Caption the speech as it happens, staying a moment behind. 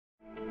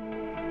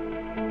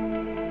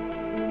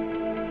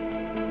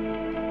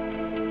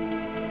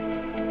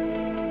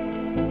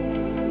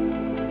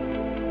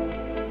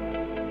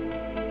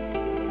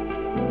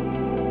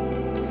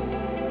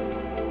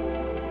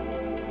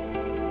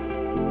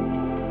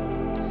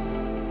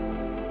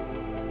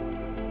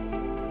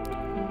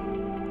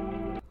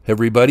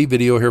Everybody,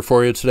 video here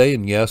for you today,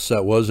 and yes,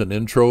 that was an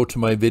intro to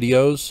my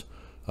videos.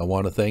 I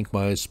want to thank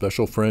my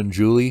special friend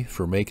Julie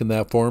for making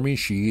that for me.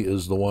 She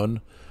is the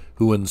one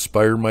who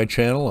inspired my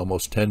channel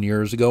almost 10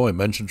 years ago. I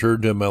mentioned her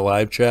during my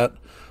live chat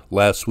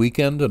last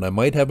weekend, and I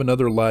might have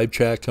another live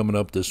chat coming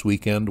up this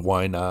weekend.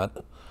 Why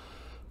not?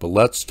 But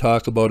let's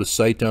talk about a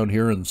site down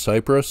here in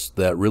Cyprus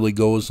that really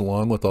goes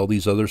along with all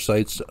these other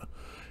sites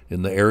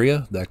in the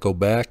area that go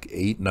back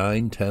 8,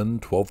 9, 10,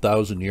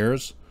 12,000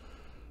 years.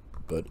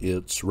 But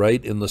it's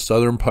right in the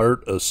southern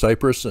part of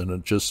Cyprus, and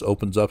it just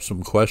opens up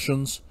some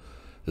questions.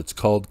 It's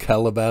called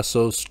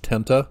Kalavasos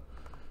Tenta,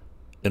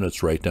 and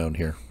it's right down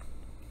here.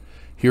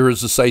 Here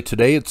is the site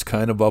today. It's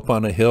kind of up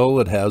on a hill.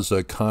 It has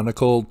a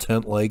conical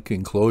tent-like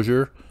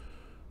enclosure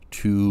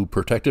to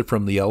protect it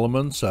from the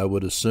elements, I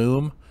would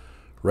assume.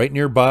 Right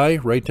nearby,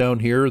 right down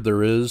here,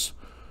 there is,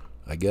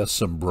 I guess,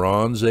 some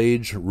Bronze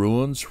Age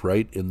ruins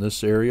right in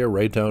this area,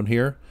 right down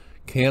here.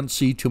 Can't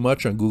see too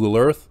much on Google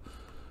Earth.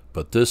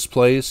 But this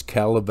place,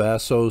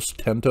 Kalavasos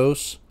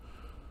Tenta,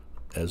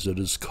 as it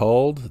is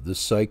called,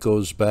 this site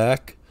goes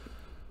back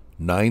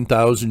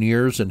 9,000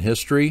 years in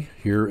history.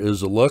 Here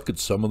is a look at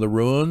some of the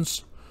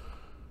ruins.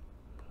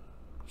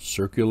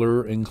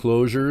 Circular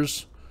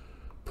enclosures.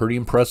 Pretty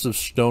impressive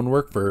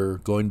stonework for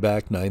going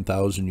back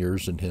 9,000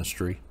 years in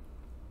history.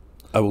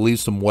 I will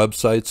leave some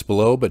websites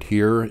below, but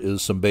here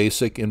is some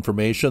basic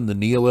information. The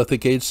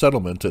Neolithic age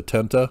settlement at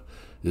Tenta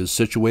is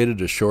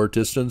situated a short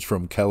distance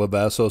from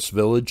Kalavasos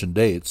village and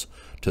dates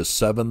to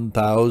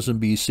 7000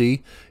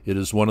 BC. It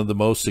is one of the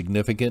most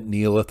significant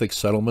Neolithic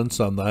settlements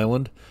on the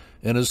island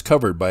and is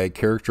covered by a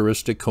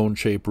characteristic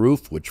cone-shaped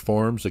roof which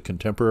forms a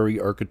contemporary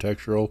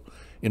architectural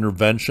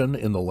intervention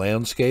in the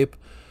landscape.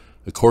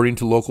 According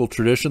to local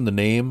tradition, the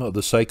name of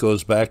the site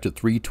goes back to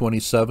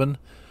 327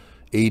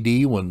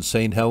 AD when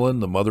St. Helen,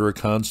 the mother of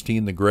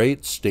Constantine the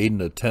Great, stayed in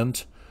a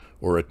tent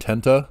or a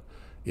tenta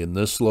in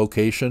this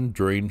location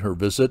during her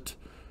visit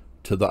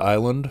to the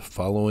island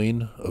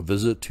following a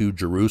visit to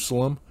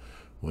Jerusalem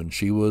when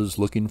she was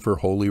looking for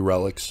holy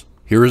relics.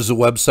 Here is a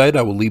website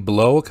I will leave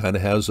below. It kind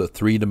of has a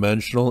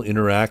three-dimensional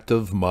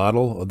interactive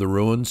model of the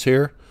ruins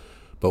here.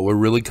 But what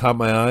really caught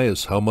my eye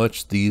is how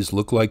much these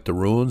look like the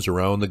ruins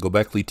around the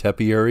Gobekli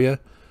Tepe area,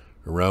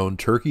 around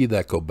Turkey,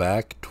 that go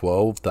back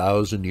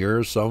 12,000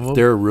 years, some of them.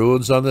 There are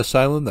ruins on this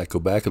island that go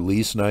back at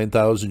least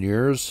 9,000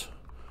 years.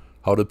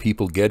 How did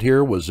people get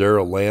here? Was there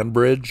a land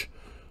bridge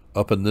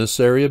up in this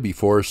area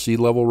before sea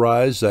level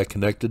rise that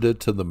connected it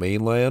to the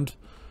mainland?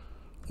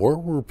 Or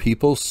were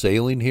people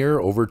sailing here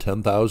over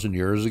 10,000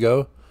 years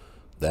ago?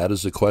 That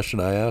is the question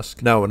I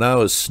ask. Now, when I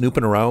was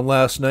snooping around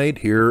last night,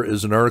 here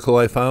is an article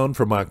I found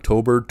from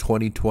October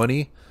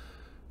 2020.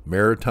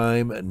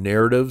 Maritime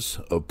Narratives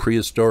of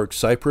Prehistoric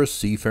Cyprus,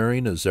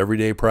 Seafaring as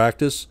Everyday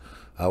Practice.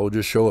 I will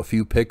just show a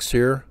few pics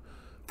here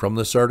from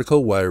this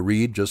article while I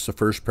read just the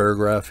first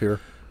paragraph here.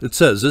 It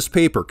says, this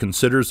paper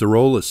considers the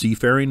role of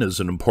seafaring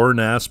as an important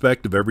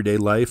aspect of everyday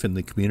life in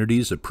the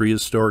communities of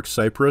prehistoric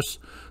Cyprus.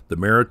 The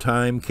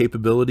maritime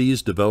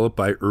capabilities developed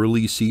by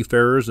early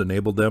seafarers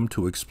enabled them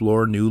to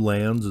explore new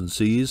lands and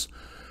seas,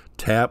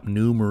 tap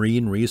new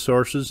marine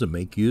resources, and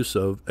make use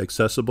of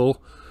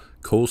accessible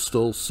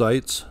coastal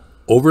sites.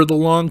 Over the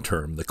long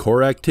term, the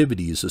core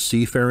activities of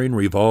seafaring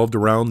revolved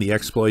around the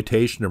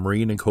exploitation of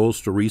marine and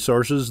coastal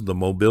resources, the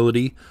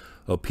mobility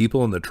of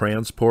people, and the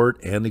transport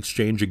and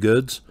exchange of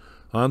goods.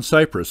 On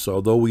Cyprus,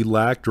 although we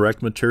lack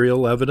direct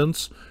material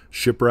evidence,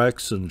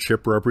 shipwrecks and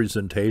ship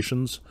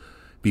representations,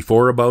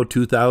 before about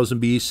 2000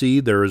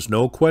 BC, there is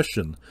no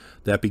question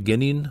that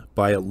beginning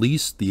by at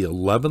least the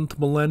 11th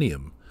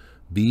millennium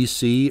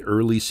BC,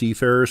 early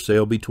seafarers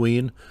sailed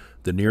between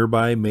the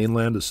nearby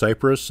mainland of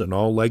Cyprus, in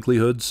all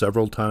likelihood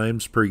several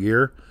times per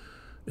year.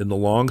 In the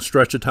long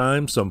stretch of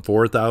time, some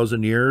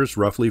 4,000 years,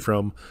 roughly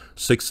from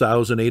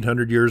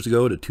 6,800 years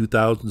ago to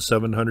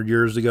 2,700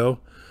 years ago,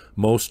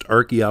 most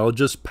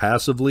archaeologists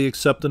passively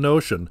accept the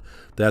notion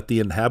that the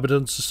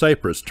inhabitants of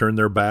Cyprus turned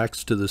their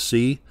backs to the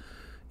sea.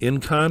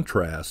 In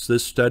contrast,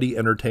 this study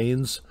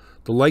entertains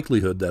the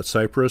likelihood that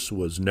Cyprus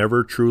was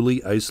never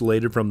truly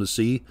isolated from the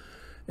sea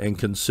and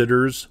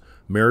considers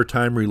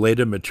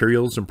maritime-related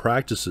materials and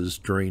practices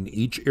during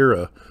each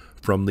era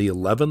from the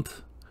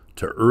 11th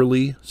to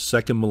early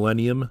 2nd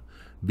millennium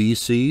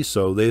BC.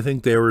 So they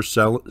think they were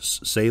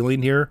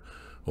sailing here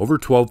over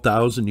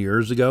 12,000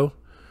 years ago.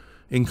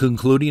 In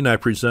concluding, I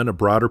present a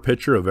broader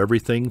picture of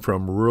everything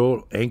from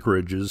rural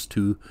anchorages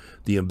to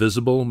the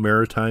invisible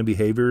maritime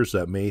behaviors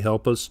that may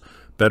help us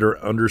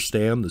better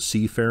understand the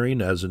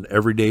seafaring as an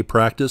everyday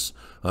practice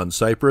on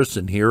Cyprus.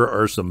 And here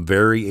are some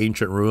very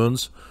ancient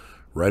ruins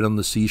right on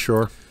the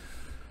seashore.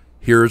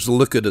 Here's a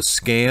look at a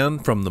scan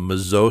from the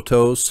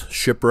Mazotos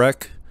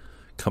shipwreck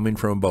coming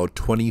from about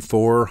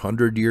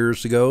 2,400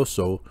 years ago,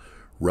 so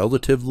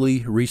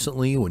relatively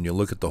recently when you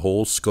look at the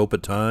whole scope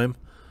of time.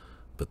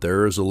 But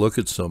there is a look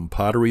at some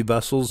pottery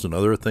vessels and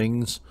other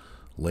things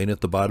laying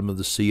at the bottom of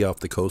the sea off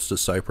the coast of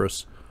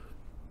Cyprus.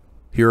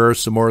 Here are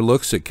some more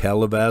looks at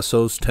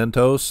Kalavasos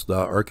Tenta, the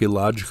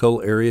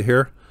archaeological area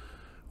here.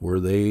 where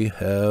they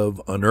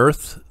have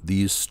unearthed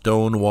these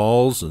stone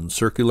walls and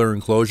circular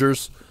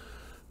enclosures.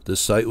 This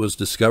site was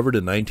discovered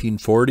in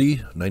 1940,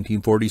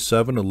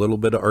 1947. A little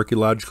bit of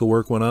archaeological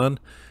work went on.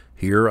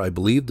 Here, I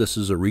believe this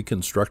is a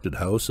reconstructed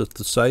house at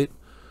the site.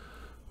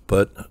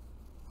 But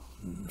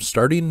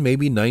starting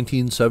maybe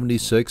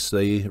 1976,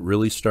 they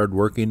really started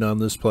working on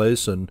this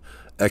place and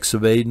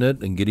excavating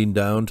it and getting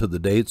down to the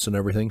dates and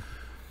everything.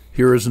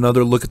 Here is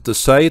another look at the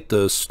site,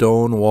 the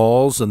stone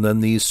walls and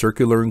then these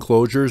circular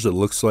enclosures. It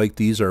looks like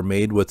these are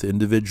made with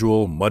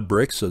individual mud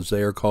bricks, as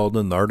they are called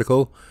in the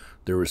article.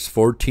 There was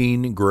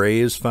 14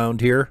 graves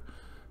found here,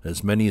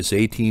 as many as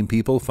 18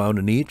 people found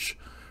in each.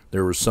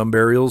 There were some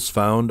burials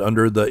found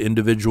under the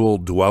individual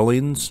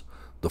dwellings,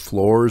 the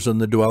floors in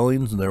the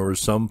dwellings, and there were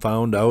some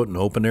found out in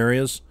open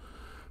areas.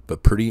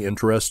 But pretty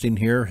interesting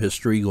here,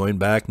 history going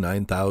back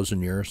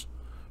 9,000 years.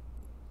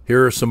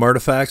 Here are some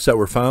artifacts that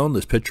were found.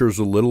 This picture is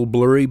a little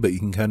blurry, but you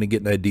can kind of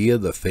get an idea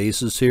of the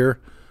faces here.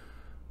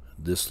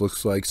 This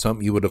looks like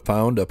something you would have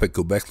found up at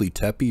Gobekli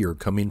Tepe, or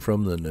coming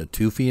from the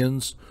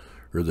Natufians,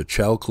 or the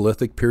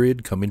Chalcolithic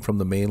period, coming from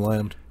the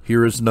mainland.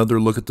 Here is another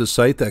look at the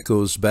site that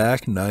goes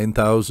back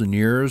 9,000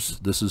 years.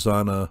 This is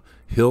on a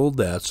hill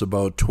that's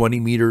about 20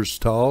 meters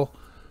tall.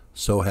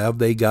 So have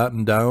they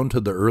gotten down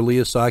to the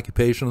earliest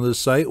occupation of this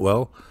site?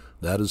 Well,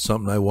 that is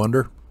something I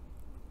wonder.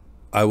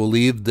 I will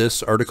leave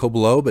this article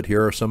below, but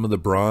here are some of the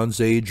Bronze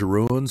Age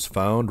ruins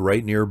found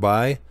right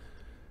nearby.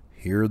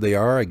 Here they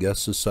are. I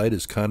guess this site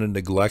is kind of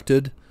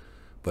neglected,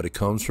 but it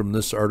comes from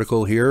this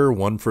article here,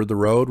 One for the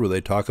Road, where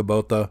they talk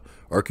about the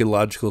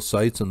archaeological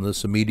sites in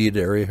this immediate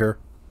area here.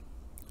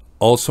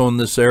 Also in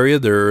this area,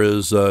 there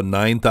is a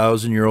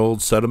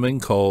 9,000-year-old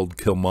settlement called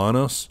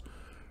Kilmanos,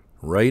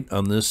 right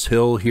on this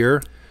hill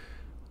here.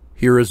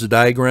 Here is a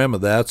diagram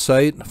of that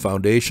site.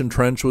 Foundation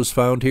trench was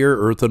found here,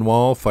 earthen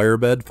wall,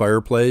 firebed,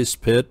 fireplace,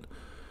 pit,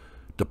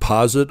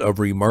 deposit of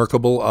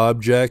remarkable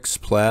objects,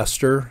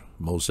 plaster,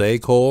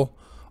 mosaic hole,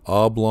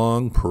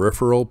 oblong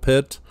peripheral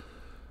pit.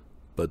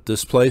 But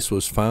this place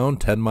was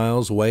found 10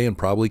 miles away and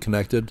probably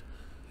connected.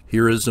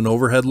 Here is an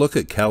overhead look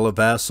at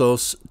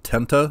Kalavasos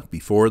Tenta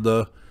before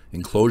the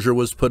enclosure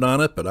was put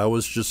on it, but I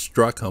was just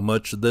struck how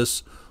much of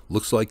this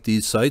looks like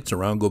these sites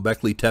around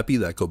Gobekli Tepe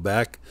that go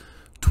back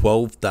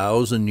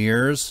 12,000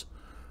 years.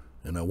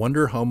 And I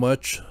wonder how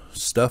much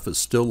stuff is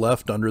still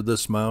left under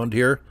this mound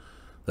here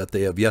that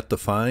they have yet to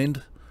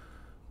find.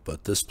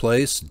 But this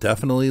place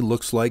definitely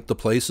looks like the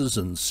places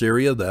in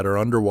Syria that are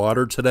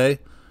underwater today,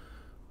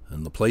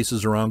 and the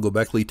places around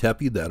Gobekli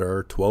Tepe that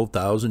are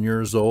 12,000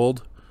 years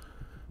old.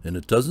 And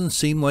it doesn't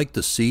seem like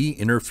the sea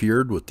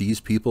interfered with these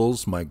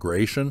people's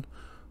migration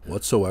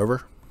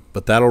whatsoever.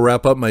 But that'll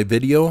wrap up my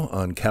video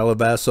on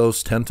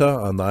Kalavasos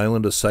Tenta on the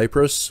island of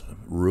Cyprus.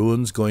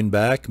 Ruins going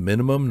back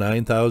minimum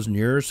 9,000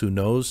 years. Who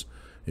knows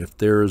if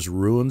there's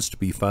ruins to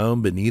be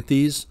found beneath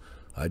these.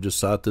 I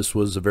just thought this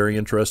was a very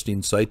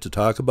interesting site to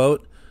talk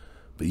about.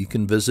 But you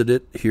can visit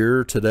it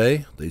here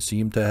today. They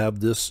seem to have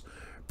this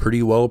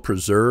pretty well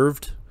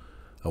preserved.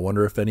 I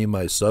wonder if any of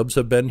my subs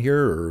have been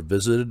here or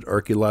visited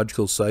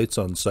archaeological sites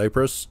on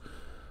Cyprus.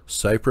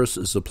 Cyprus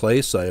is a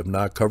place I have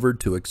not covered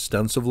too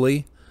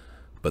extensively,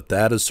 but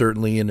that is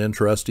certainly an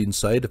interesting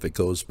site if it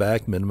goes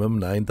back minimum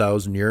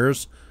 9,000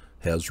 years,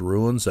 has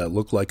ruins that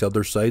look like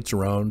other sites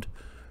around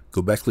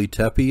Gobekli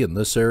Tepe in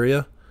this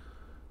area,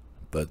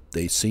 but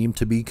they seem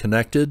to be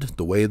connected.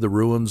 The way the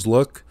ruins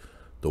look,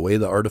 the way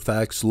the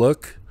artifacts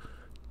look,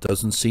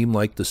 doesn't seem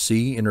like the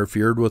sea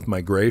interfered with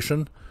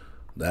migration.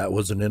 That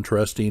was an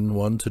interesting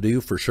one to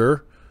do for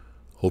sure.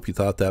 Hope you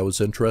thought that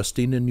was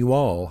interesting, and you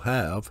all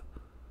have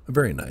a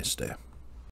very nice day.